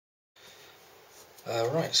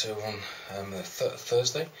Right, so on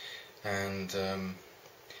Thursday, and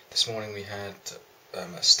this morning we had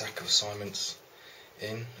a stack of assignments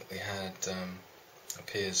in. We had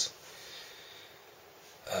appears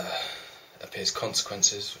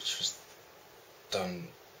consequences, which was done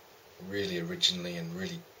really originally and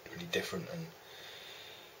really different,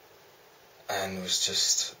 and it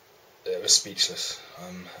was speechless.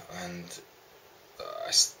 And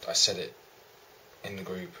I said it in the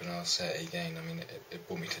group, and I'll say it again. I mean, it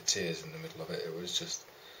brought me to tears in the middle of it. It was just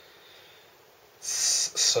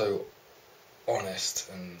so honest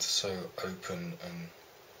and so open, and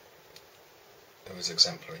it was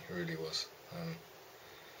exemplary. It really was.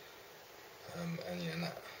 And you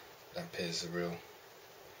know, that appears a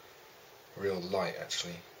real light,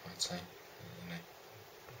 actually. I'd say, you know,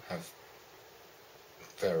 have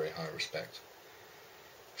very high respect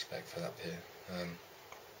for that peer.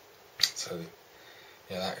 So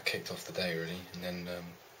yeah, that kicked off the day really, and then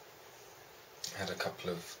had a couple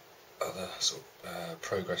of other sort of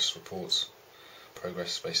progress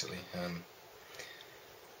basically. A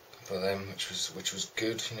couple of them, which was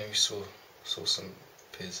good. You know, we saw some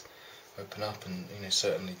peers open up, and you know,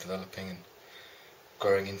 certainly developing and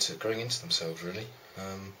growing into themselves really.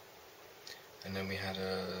 And then we had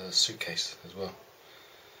a suitcase as well,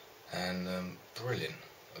 and brilliant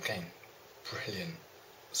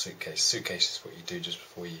suitcase. Suitcase is what you do just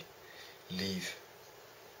before you leave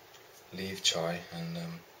Chai, and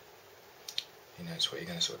you know, it's what you're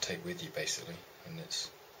going to sort of take with you basically, and it's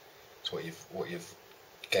what you've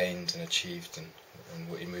gained and achieved, and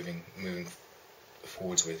what you're moving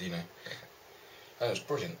forwards with, you know. And it was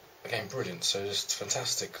brilliant. So just a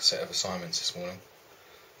fantastic set of assignments this morning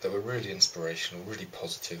that were really inspirational, really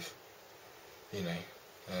positive, you know.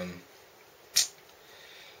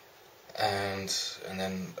 And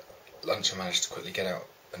then lunch, I managed to quickly get out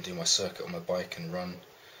and do my circuit on my bike and run,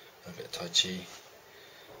 a bit of Tai Chi,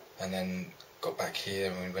 and then got back here,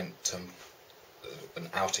 and we went an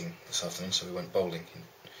outing this afternoon, so we went bowling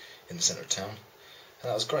in the centre of town, and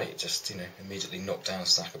that was great. Just, you know, immediately knocked down a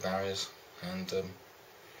stack of barriers, and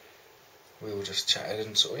we all just chatted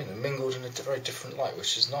and sort of, you know, mingled in a very different light,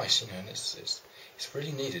 which is nice, you know, and it's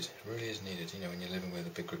really needed. It really is needed, you know, when you're living with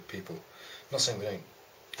a big group of people. I'm not saying we don't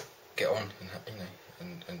get on and, you know,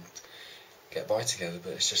 and get by together,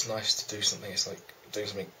 but it's just nice to do something. It's like doing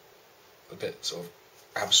something a bit sort of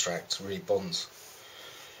abstract, really bonds,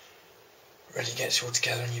 really gets you all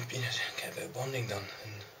together, and you know, get a bit of bonding done,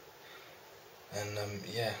 and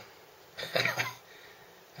yeah.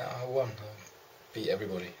 I won. I beat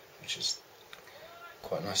everybody, which is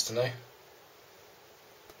quite nice to know.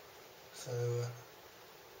 So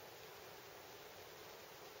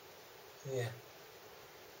yeah,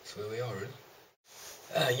 that's where we are really.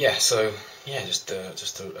 So yeah, just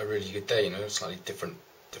a really good day, you know, slightly different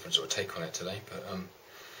sort of take on it today, but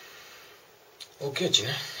all good, you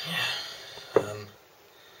know. Yeah.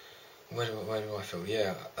 Where do I feel?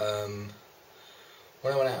 Yeah.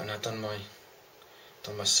 When I went out and I'd done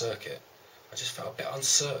my circuit, I just felt a bit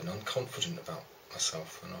uncertain, unconfident about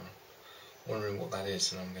myself, and I'm wondering what that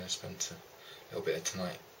is, and I'm going to spend a little bit of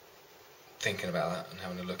tonight thinking about that and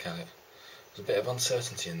having a look at it. There's a bit of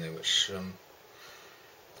uncertainty in there, which I'm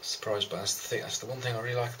surprised by. That's the one thing I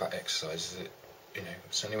really like about exercise, is that, you know,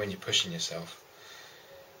 certainly when you're pushing yourself,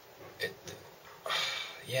 it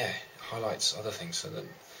highlights other things, so that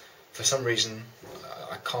for some reason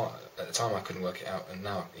I can't, at the time I couldn't work it out, and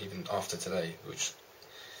now, even after today, which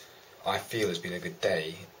I feel has been a good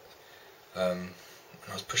day, when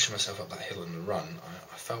I was pushing myself up that hill in the run,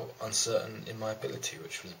 I felt uncertain in my ability,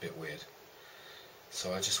 which was a bit weird.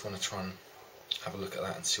 So I just want to try and have a look at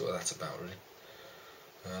that and see what that's about, really.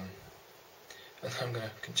 And I'm going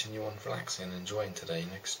to continue on relaxing and enjoying today. You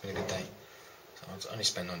know, 'cause it's been a good day. So I'll only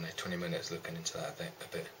spend 20 minutes looking into that a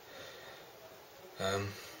bit.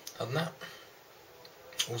 Other than that,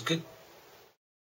 all's good.